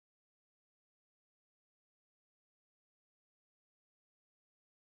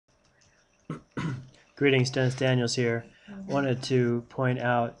Greetings, Dennis Daniels here. Wanted to point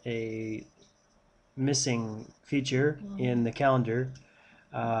out a missing feature in the calendar.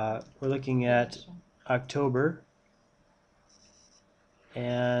 We're looking at October,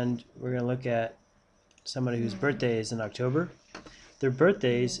 and we're going to look at somebody whose birthday is in October. Their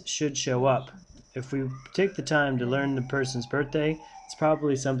birthdays should show up. If we take the time to learn the person's birthday, it's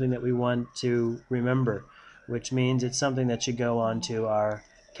probably something that we want to remember, which means it's something that should go onto our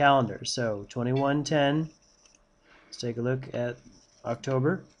calendar. So 2110, let's take a look at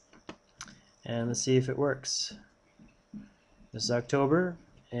October and let's see if it works. This is October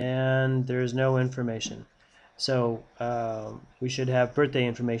and there's no information. So we should have birthday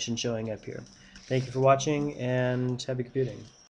information showing up here. Thank you for watching and happy computing.